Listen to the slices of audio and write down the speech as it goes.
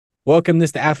Welcome. This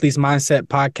is the Athlete's Mindset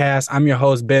Podcast. I'm your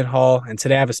host, Ben Hall, and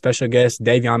today I have a special guest,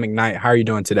 Dayvion McKnight. How are you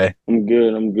doing today? I'm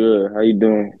good. I'm good. How you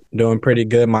doing? Doing pretty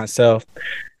good myself.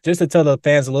 Just to tell the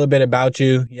fans a little bit about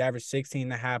you, you averaged 16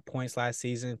 and a half points last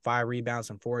season, 5 rebounds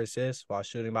and 4 assists while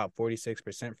shooting about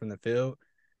 46% from the field.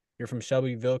 You're from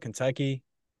Shelbyville, Kentucky,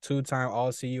 two-time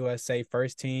All-CUSA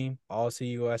first team,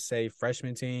 All-CUSA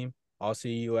freshman team,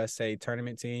 All-CUSA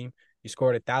tournament team. You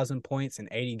scored 1,000 points in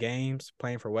 80 games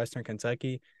playing for Western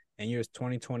Kentucky, and you was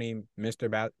 2020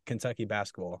 Mr. Kentucky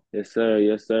basketball. Yes, sir.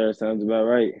 Yes, sir. Sounds about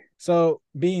right. So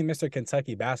being Mr.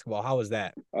 Kentucky basketball, how was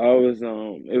that?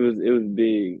 It was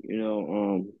big.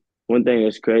 One thing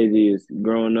that's crazy is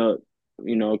growing up.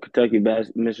 Kentucky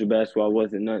Mr. Basketball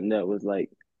wasn't nothing that was like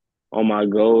on my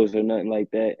goals or nothing like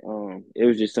that. It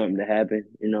was just something that happened.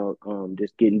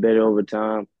 Just getting better over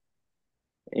time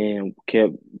and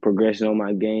kept progressing on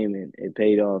my game, and it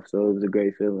paid off. So it was a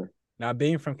great feeling. Now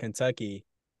being from Kentucky,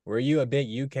 were you a big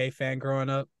UK fan growing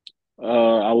up?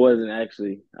 I wasn't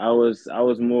actually. I was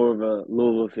more of a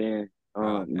Louisville fan.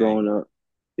 Oh, dang. Growing up.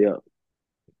 Yeah.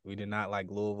 We did not like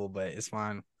Louisville, but it's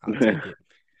fine. I'll take it.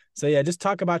 So yeah, just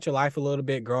talk about your life a little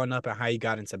bit growing up and how you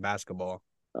got into basketball.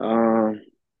 Um,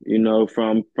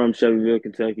 from Shelbyville,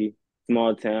 Kentucky,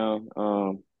 small town.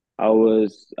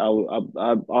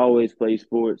 I've always played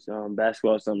sports.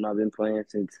 Basketball is something I've been playing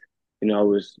since I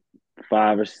was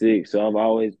 5 or 6. So I've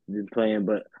always been playing,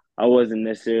 but I wasn't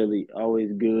necessarily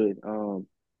always good. All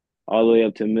the way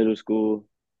up to middle school,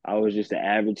 I was just an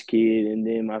average kid, and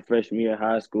then my freshman year of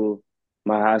high school,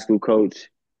 my high school coach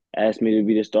asked me to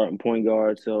be the starting point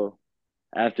guard. So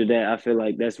after that, I feel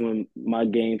like that's when my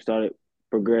game started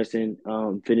progressing.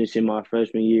 Finishing my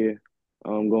freshman year,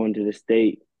 going to the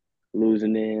state,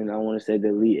 losing in, I want to say the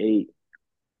Elite Eight.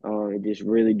 It just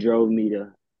really drove me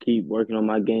to keep working on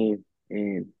my game,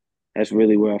 and that's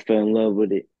really where I fell in love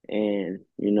with it. And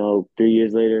 3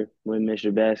 years later, went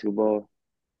Mr. Basketball,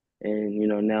 and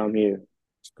now I'm here.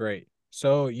 It's great.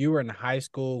 So you were in high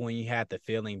school when you had the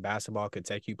feeling basketball could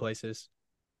take you places.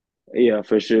 Yeah,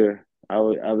 for sure. I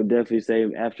would definitely say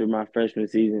after my freshman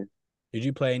season. Did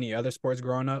you play any other sports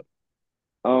growing up?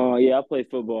 Yeah, I played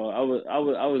football.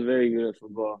 I was very good at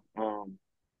football.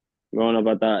 Growing up,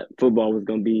 I thought football was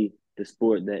gonna be the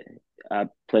sport that I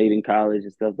played in college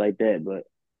and stuff like that, but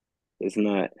it's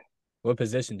not. What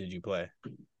position did you play?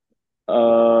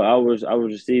 I was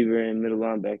receiver and middle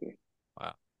linebacker.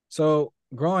 Wow. So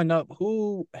growing up,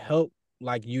 who helped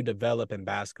like you develop in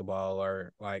basketball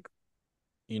or like,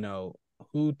 you know,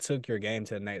 who took your game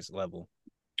to the next level?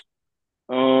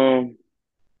 Um,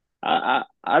 I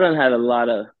done had a lot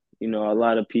of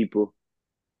people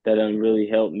that done really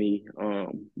helped me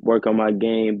work on my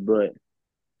game, but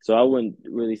so I wouldn't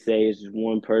really say it's just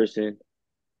one person.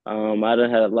 I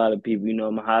done had a lot of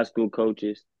people, my high school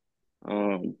coaches.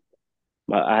 Um,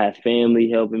 I had family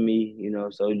helping me,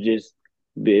 so just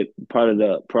be part of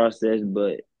the process.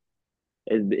 But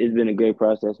it's been a great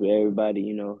process with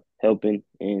everybody, helping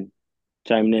and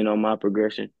chiming in on my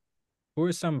progression. Who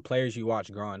are some players you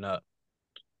watched growing up?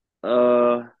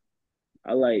 Uh,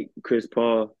 I like Chris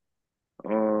Paul,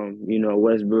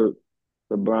 Westbrook,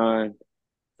 LeBron.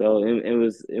 So it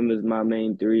was my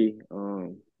main three.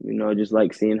 Just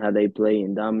like seeing how they play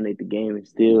and dominate the game and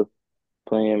still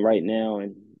playing right now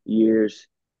and years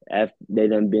after they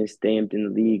done been stamped in the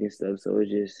league and stuff. So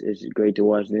it's just great to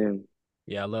watch them.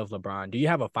 Yeah, I love LeBron. Do you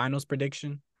have a finals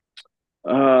prediction?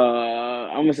 I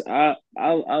like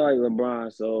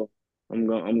LeBron, so I'm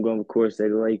going to of course say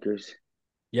the Lakers.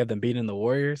 You have them beating the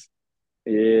Warriors?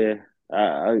 Yeah,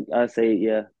 I say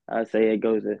yeah. I say it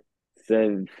goes to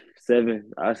 7.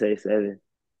 I say 7.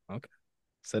 Okay.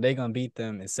 So they gonna beat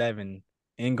them in 7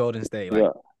 in Golden State. Like, Yeah,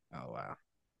 oh wow,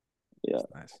 yeah.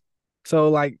 that's nice. So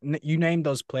like you named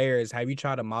those players. Have you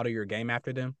tried to model your game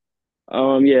after them?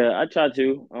 Yeah. I try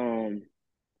to.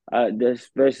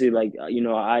 Especially like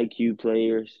IQ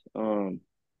players.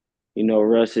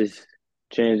 Russ's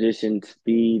transition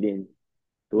speed and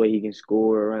the way he can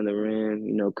score around the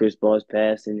rim. Chris Paul's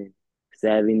passing and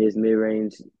savviness, mid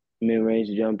range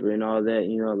jumper, and all that.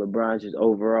 LeBron's just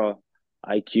overall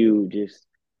IQ, just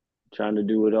trying to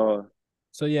do it all.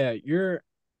 So yeah, you're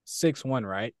 6'1",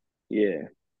 right? Yeah.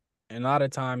 And a lot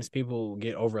of times people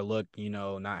get overlooked,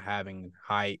 not having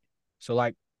height. So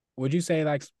like, would you say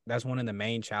like that's one of the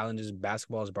main challenges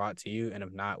basketball has brought to you? And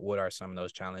if not, what are some of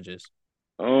those challenges?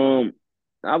 Um,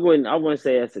 I wouldn't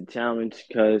say that's a challenge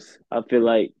because I feel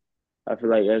like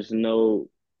there's been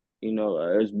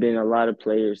a lot of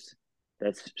players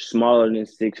that's smaller than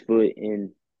 6 foot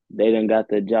and they done got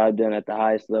the job done at the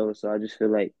highest level. So I just feel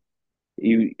like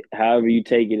however you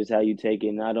take it is how you take it.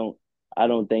 And I don't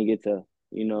think it's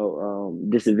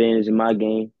disadvantage in my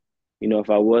game. If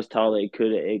I was taller, it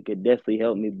could definitely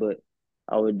help me, but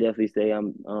I would definitely say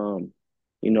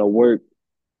work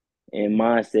and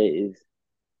mindset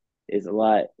is a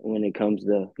lot when it comes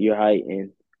to your height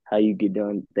and how you get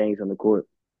done things on the court.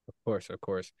 Of course, of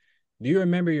course. Do you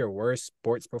remember your worst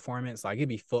sports performance? Like it'd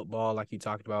be football, like you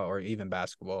talked about, or even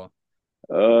basketball.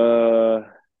 Uh,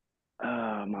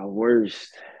 my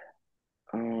worst.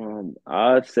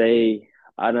 I'd say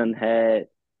I done had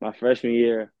my freshman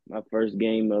year, my first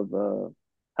game of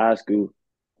high school.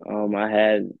 Um, I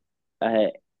had I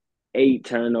had 8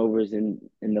 turnovers in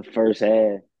the first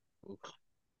half.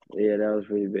 Yeah, that was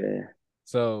pretty bad.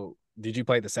 So, did you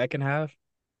play the second half?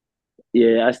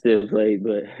 Yeah, I still played,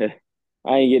 but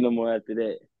I ain't getting no more after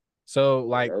that. So, Yeah,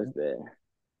 like, that was bad.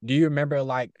 do you remember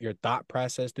like your thought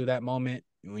process through that moment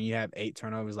when you have 8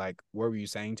 turnovers? Like, what were you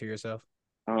saying to yourself?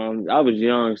 I was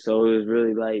young, so it was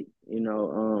really like,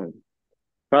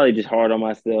 probably just hard on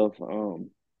myself.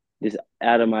 Just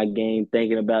out of my game,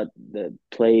 thinking about the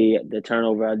play, the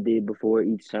turnover I did before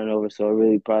each turnover. So it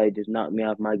really probably just knocked me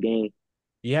off my game.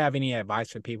 Do you have any advice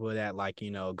for people that like,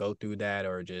 go through that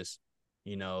or just,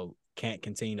 can't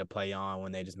continue to play on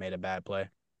when they just made a bad play?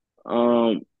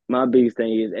 My biggest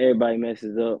thing is everybody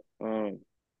messes up.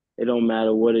 It don't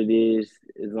matter what it is,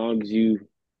 as long as you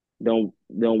don't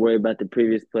worry about the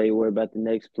previous play, worry about the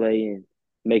next play and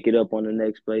make it up on the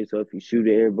next play. So if you shoot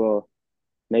an air ball,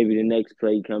 maybe the next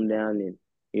play you come down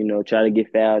and try to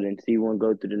get fouled and see one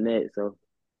go through the net. So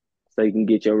you can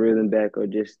get your rhythm back or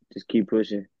just keep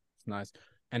pushing. It's nice.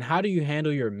 And how do you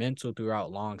handle your mental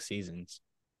throughout long seasons?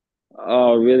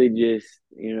 Oh, really just,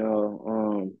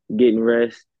 getting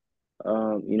rest,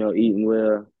 eating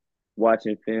well,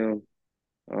 watching film,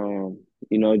 um,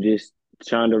 just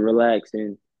trying to relax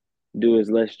and do as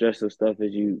less stressful stuff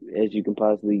as you can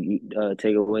possibly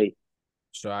take away.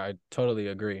 So I totally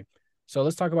agree. So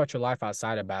let's talk about your life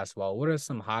outside of basketball. What are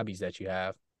some hobbies that you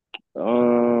have?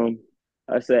 Um,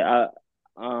 I say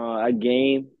I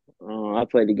game. I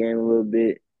play the game a little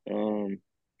bit.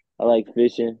 I like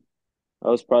fishing.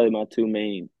 Those probably my two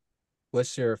main.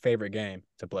 What's your favorite game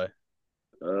to play?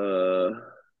 Uh,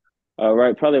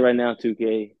 right, probably right now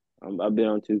 2K. I've been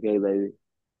on 2K lately.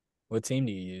 What team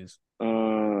do you use?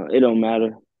 It don't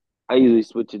matter. I usually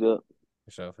switch it up.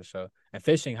 For sure, for sure. And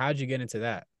fishing, how'd you get into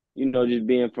that? Just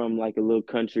being from like a little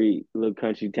country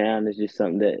town is just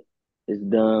something that is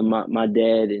done. My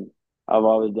dad and I've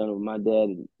always done it with my dad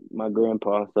and my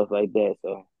grandpa and stuff like that.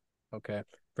 So, Okay.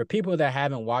 For people that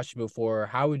haven't watched you before,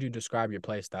 how would you describe your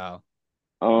play style?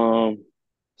 um,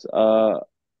 uh,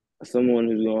 someone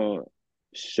who's gonna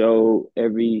show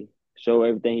everything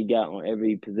he got on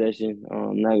every possession.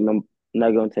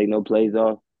 Not gonna take no plays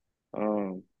off.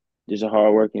 Um, just a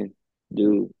hardworking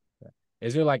dude.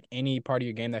 Is there like any part of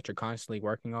your game that you're constantly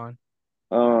working on?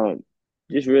 Um,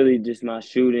 just really just my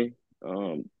shooting.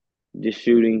 Just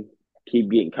shooting.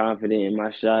 Keep getting confident in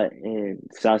my shot and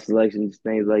shot selections,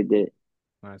 things like that.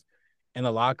 Nice. In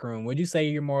the locker room, would you say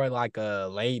you're more like a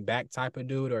laid back type of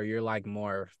dude or you're like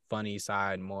more funny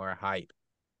side, more hype?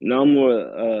 No, I'm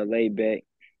more laid back,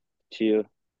 chill.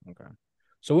 Okay.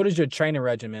 So what is your training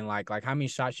regimen like? Like how many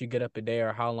shots you get up a day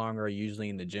or how long are you usually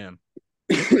in the gym?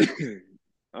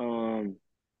 um,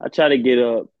 I try to get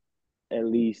up at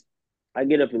least. I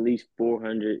get up at least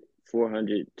 400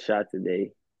 shots a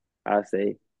day. I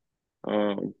say.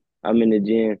 Um, I'm in the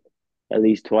gym at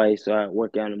least twice, so I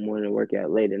work out in the morning, work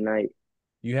out late at night.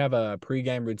 You have a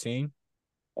pregame routine?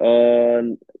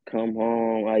 Uh, Come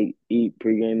home, I eat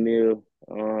pregame meal.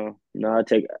 No,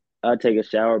 I take a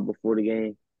shower before the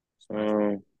game. Nice.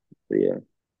 Um, so yeah.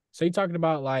 So you talking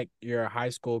about like your high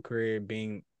school career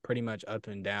being pretty much up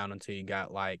and down until you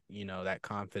got like, that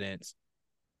confidence.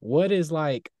 What is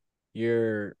like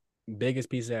your biggest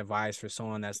piece of advice for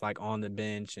someone that's like on the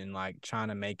bench and like trying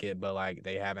to make it, but like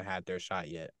they haven't had their shot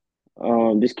yet?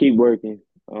 Just keep working.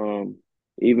 Um,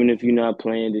 Even if you're not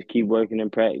playing, just keep working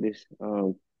and practice.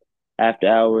 After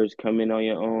hours, come in on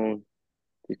your own.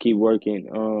 Just keep working.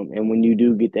 And when you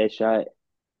do get that shot,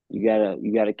 you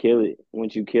gotta kill it.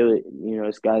 Once you kill it,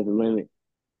 the sky's the limit.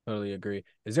 Totally agree.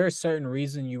 Is there a certain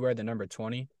reason you wear the number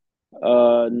 20?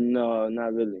 No,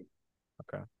 not really.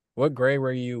 Okay. What grade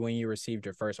were you when you received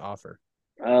your first offer?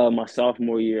 My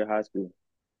sophomore year of high school.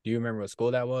 Do you remember what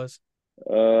school that was?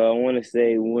 I want to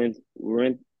say went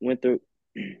through.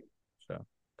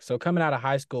 So coming out of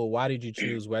high school, why did you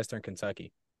choose Western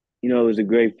Kentucky? It was a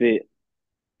great fit.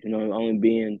 Only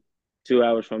being 2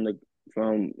 hours from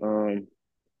um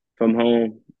from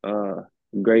home.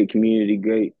 Great community,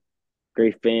 great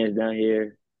fans down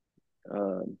here.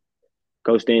 Um,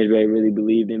 Coach Stansbury really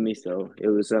believed in me, so it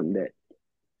was something that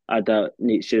I thought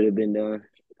it should have been done.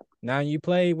 Now you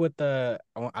play with I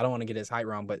don't want to get his height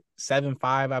wrong, but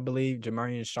 7'5", I believe,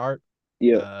 Jamarian Sharp.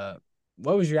 Yeah. Uh,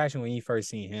 what was your reaction when you first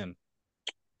seen him?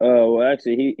 Well,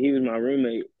 actually, he was my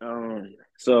roommate.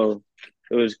 So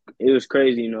it was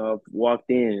crazy. I walked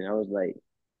in and I was like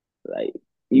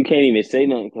you can't even say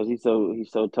nothing because he's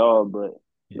so tall. But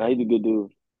no, Yeah. he's a good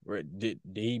dude. Did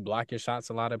he block your shots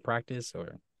a lot of practice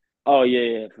or? Oh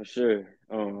yeah, for sure.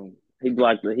 He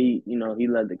blocked he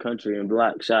led the country in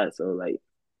block shots. So like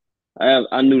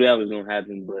I knew that was gonna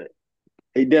happen, but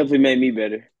he definitely made me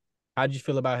better. How'd you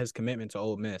feel about his commitment to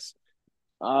Ole Miss?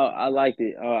 I liked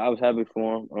it. I was happy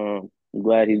for him. I'm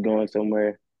glad he's going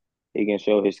somewhere he can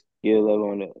show his skill level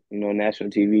on the national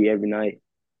TV every night.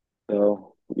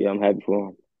 So yeah, I'm happy for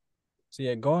him. So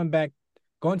yeah, going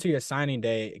to your signing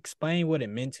day, explain what it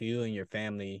meant to you and your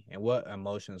family and what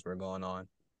emotions were going on.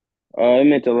 It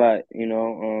meant a lot,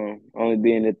 only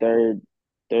being the third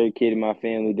kid in my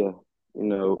family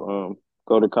to,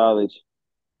 go to college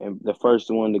and the first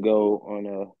one to go on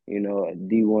a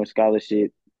D1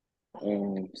 scholarship.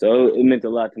 So it meant a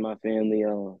lot to my family.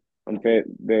 I'm very,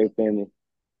 very family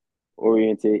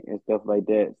oriented and stuff like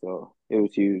that. So it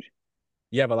was huge.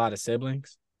 You have a lot of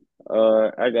siblings, Uh,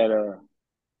 I got a,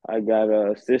 I got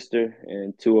a sister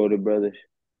and two older brothers.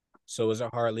 so was it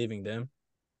hard leaving them?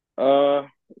 Uh,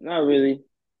 Not really.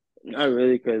 Not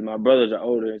really, because my brothers are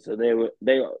older, so they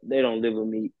don't live with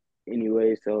me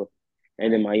anyway. So,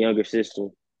 and then my younger sister,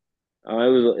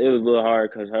 it was a little hard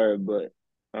because her, but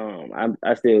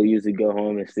I still usually go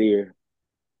home and see her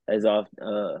as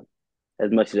often as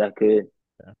much as I could.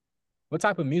 Yeah. What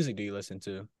type of music do you listen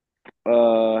to?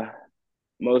 Uh,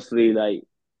 Mostly like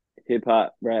hip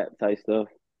hop, rap type stuff.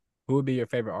 Who would be your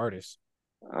favorite artist?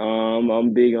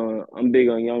 I'm big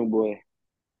on Young Boy.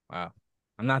 Wow.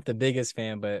 I'm not the biggest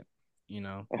fan, but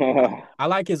I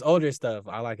like his older stuff.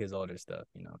 I like his older stuff.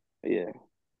 Yeah.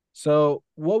 So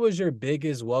what was your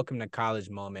biggest welcome to college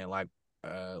moment? Like,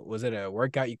 was it a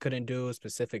workout you couldn't do, a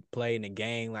specific play in the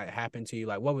game like happened to you?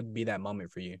 Like, what would be that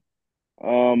moment for you?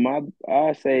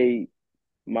 I say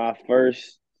my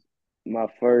first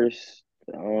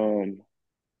um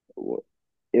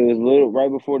it was a little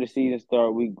right before the season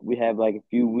start. We have like a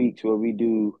few weeks where we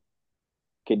do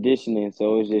conditioning,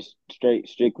 so it's just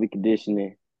strictly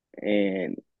conditioning,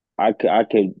 and I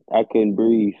couldn't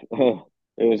breathe.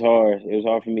 It was hard. It was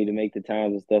hard for me to make the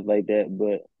times and stuff like that,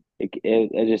 but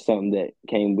it's just something that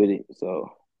came with it. So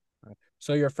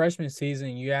So your freshman season,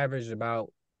 you averaged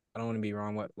about, I don't want to be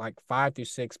wrong, what, like 5 to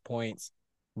 6 points.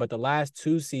 But the last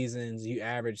two seasons, you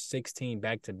averaged 16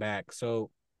 back to back.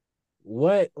 So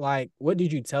what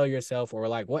did you tell yourself or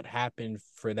like what happened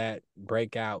for that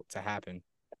breakout to happen?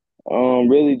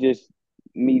 really just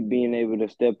me being able to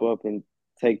step up and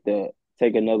take the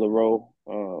take another role.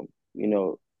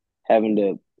 Having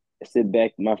to sit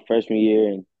back my freshman year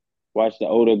and watch the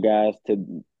older guys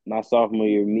to my sophomore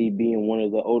year, me being one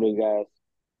of the older guys.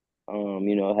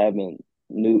 Having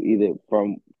either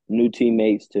from new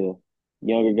teammates to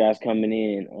younger guys coming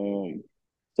in.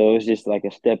 So it's just like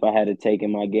a step I had to take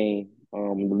in my game,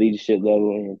 the leadership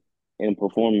level and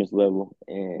performance level,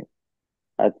 and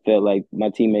I felt like my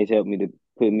teammates helped me to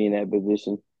put me in that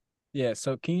position. Yeah.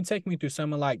 So can you take me through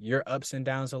some of like your ups and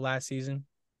downs of last season?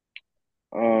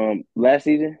 Last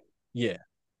season, Yeah.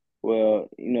 well,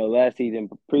 last season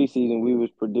preseason we was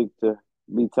predicted to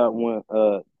be top one,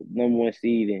 number one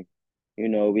seed,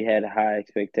 and we had high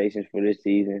expectations for this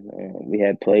season. We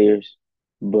had players,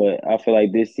 but I feel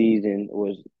like this season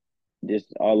was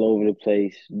just all over the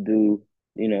place due,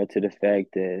 to the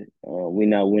fact that we're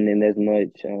not winning as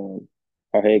much.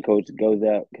 Our head coach goes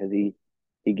out because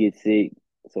he gets sick,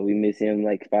 so we miss him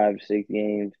like 5 or 6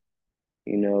 games.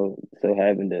 So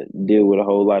having to deal with a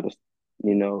whole lot of,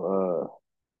 you know,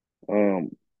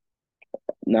 um,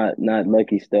 not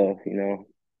lucky stuff.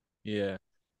 Yeah.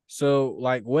 So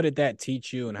like what did that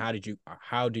teach you and how did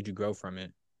you grow from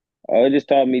it? It just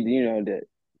taught me, that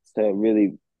to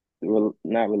really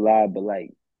not rely, but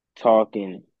like talk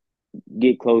and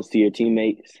get close to your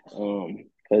teammates.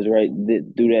 Because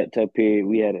through that tough period,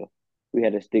 we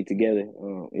had to stick together,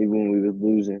 even when we was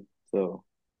losing. So,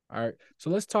 All right. So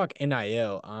let's talk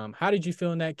NIL. How did you feel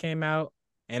when that came out?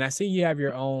 And I see you have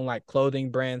your own like clothing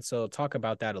brand, so talk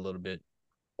about that a little bit.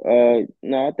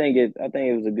 no, I think it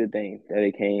was a good thing that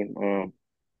it came.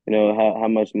 How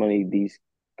much money these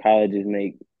colleges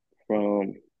make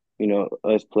from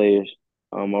us players,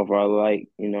 of our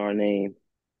our name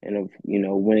and of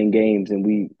winning games,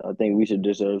 and I think we should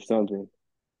deserve something.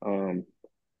 Um,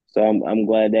 so I'm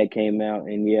glad that came out,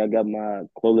 and yeah, I got my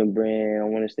clothing brand. I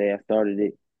want to say I started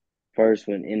it first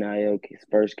when NIL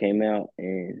first came out,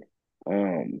 and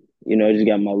Just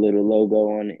got my little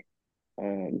logo on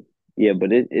it. Yeah, but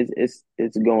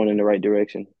it's going in the right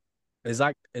direction. Is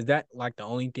that like the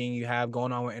only thing you have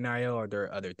going on with NIL, or there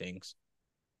are other things?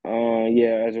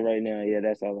 Yeah, as of right now, yeah,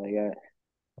 that's all I got.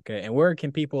 Okay, and where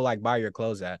can people like buy your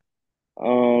clothes at?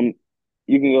 Um,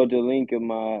 you can go to the link of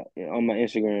my on my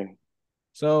Instagram.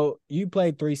 So you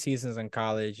played 3 seasons in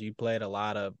college. You played a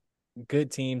lot of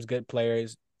good teams, good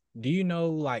players. Do you know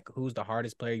like who's the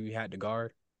hardest player you had to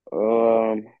guard?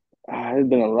 Um, it's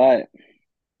been a lot,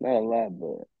 not a lot,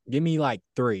 but Give me like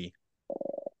three.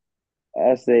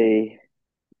 I say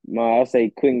I say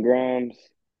Quentin Grimes.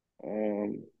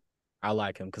 Um, I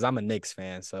like him because I'm a Knicks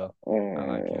fan, so I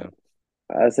like uh, him.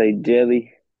 I say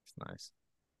Jelly. It's nice.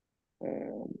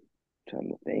 Um, trying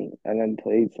to think. I done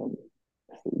played some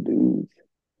dudes.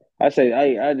 I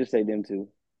just say them two.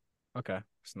 Okay,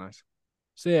 it's nice.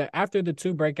 So yeah, after the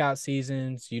two breakout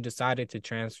seasons, you decided to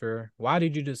transfer. Why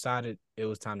did you decide it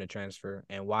was time to transfer,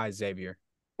 and why Xavier?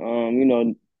 You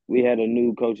know, we had a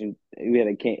new coaching. We had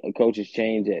a coach's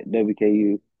change at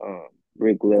WKU.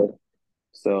 Rick left,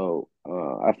 so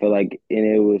I feel like, and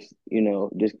it was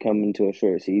just coming to a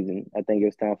short season. I think it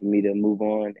was time for me to move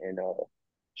on and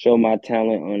show my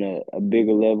talent on a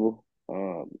bigger level.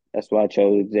 That's why I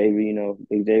chose Xavier.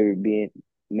 Xavier being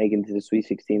making it to the Sweet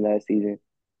 16 last season,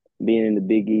 being in the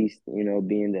Big East,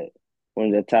 being the one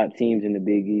of the top teams in the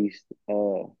Big East.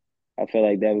 I felt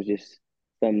like that was just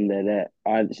something that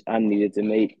I needed to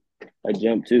make a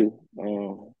jump to.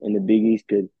 And the Big East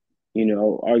could,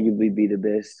 arguably be the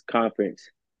best conference.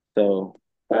 So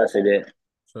I say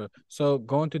that. So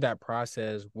going through that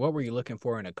process, what were you looking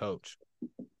for in a coach?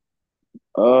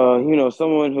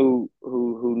 Someone who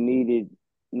needed,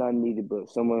 not needed, but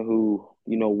someone who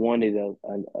wanted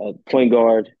a point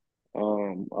guard,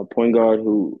 a point guard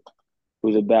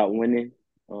who's about winning,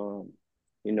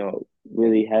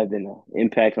 really having an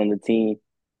impact on the team,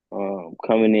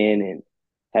 coming in and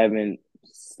having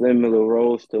similar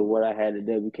roles to what I had at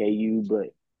WKU, but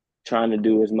trying to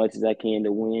do as much as I can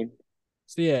to win.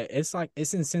 So yeah, it's like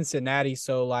it's in Cincinnati,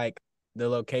 so like the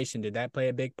location, did that play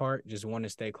a big part? Just want to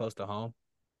stay close to home?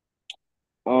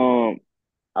 Um,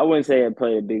 I wouldn't say it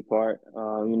played a big part.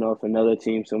 If another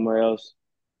team somewhere else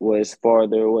was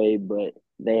farther away, but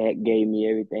they had gave me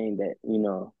everything that,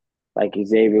 like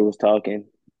Xavier was talking.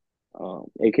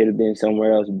 It could have been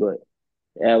somewhere else, but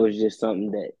that was just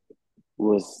something that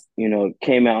was,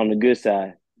 came out on the good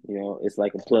side. It's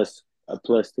like a plus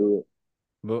to it.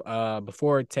 But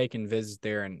before taking visits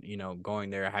there and going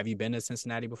there, have you been to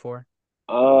Cincinnati before?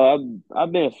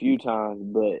 I've been a few times,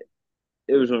 but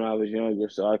it was when I was younger,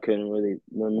 so I couldn't really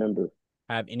remember.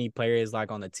 Have any players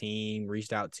like on the team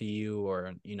reached out to you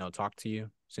or talked to you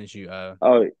since you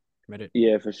Oh committed?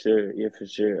 yeah, for sure, yeah, for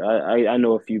sure. I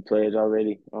know a few players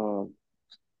already.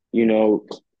 You know,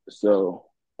 so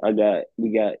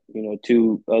we got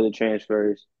two other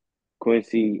transfers,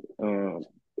 Quincy,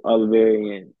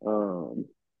 Oliveri, and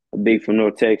a big from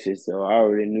North Texas. So I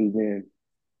already knew them.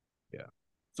 Yeah.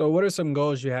 So what are some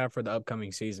goals you have for the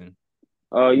upcoming season?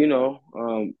 You know,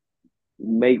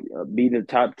 make be the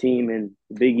top team in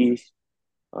the Big East,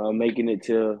 making it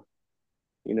to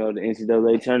the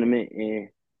NCAA tournament, and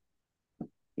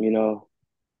you know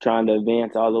trying to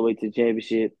advance all the way to the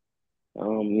championship.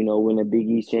 Win a Big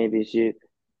East championship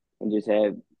and just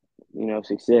have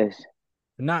success.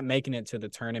 Not making it to the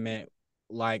tournament,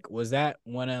 like was that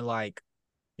one of like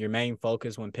your main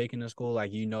focus when picking a school?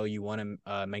 Like you want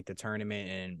to make the tournament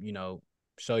and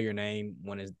show your name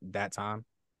when it's that time.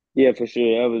 Yeah, for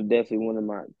sure. That was definitely one of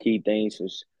my key things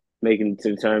was making it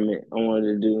to the tournament. I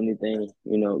wanted to do anything,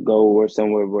 go or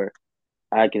somewhere where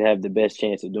I could have the best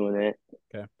chance of doing that.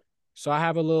 Okay. So I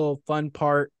have a little fun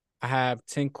part. I have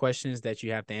 10 questions that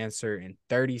you have to answer in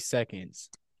 30 seconds.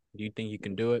 Do you think you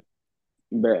can do it?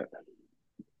 But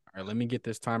All right, let me get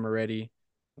this timer ready.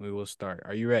 We will start.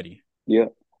 Are you ready? yeah,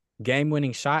 Game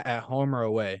winning shot at home or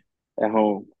away? at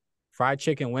home. Fried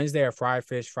chicken Wednesday or fried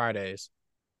fish Fridays?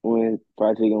 When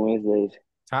fried chicken Wednesdays.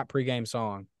 Top pregame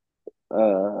song?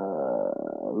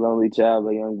 Lonely Child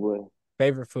by Young Boy.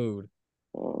 Favorite food?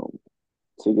 Um,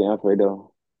 Chicken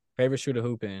Alfredo. Favorite shoe to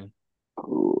hoop in?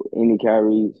 Cool. Any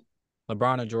Kyrie's.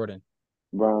 LeBron or Jordan?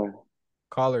 Brian.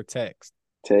 Call or text?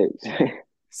 Text.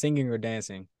 Singing or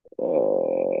dancing?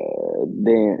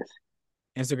 Dance.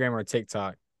 Instagram or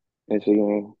TikTok?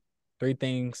 Instagram. Three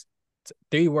things,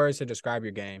 3 words to describe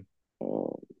your game.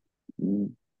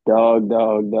 Dog,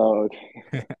 dog, dog.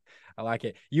 I like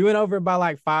it. You went over by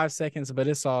like 5 seconds, but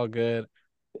it's all good.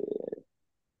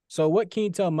 So, what can you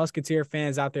tell Musketeer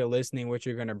fans out there listening what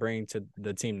you're going to bring to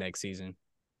the team next season?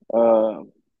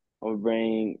 I'm gonna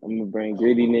bring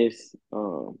grittiness.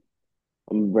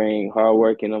 I'm gonna bring hard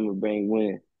work and I'm gonna bring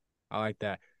winning. I like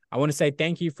that. I want to say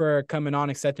thank you for coming on,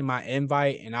 accepting my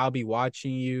invite, and I'll be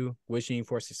watching you, wishing you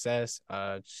for success.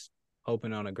 Just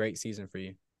hoping on a great season for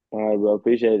you. All right, bro.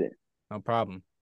 Appreciate it. No problem.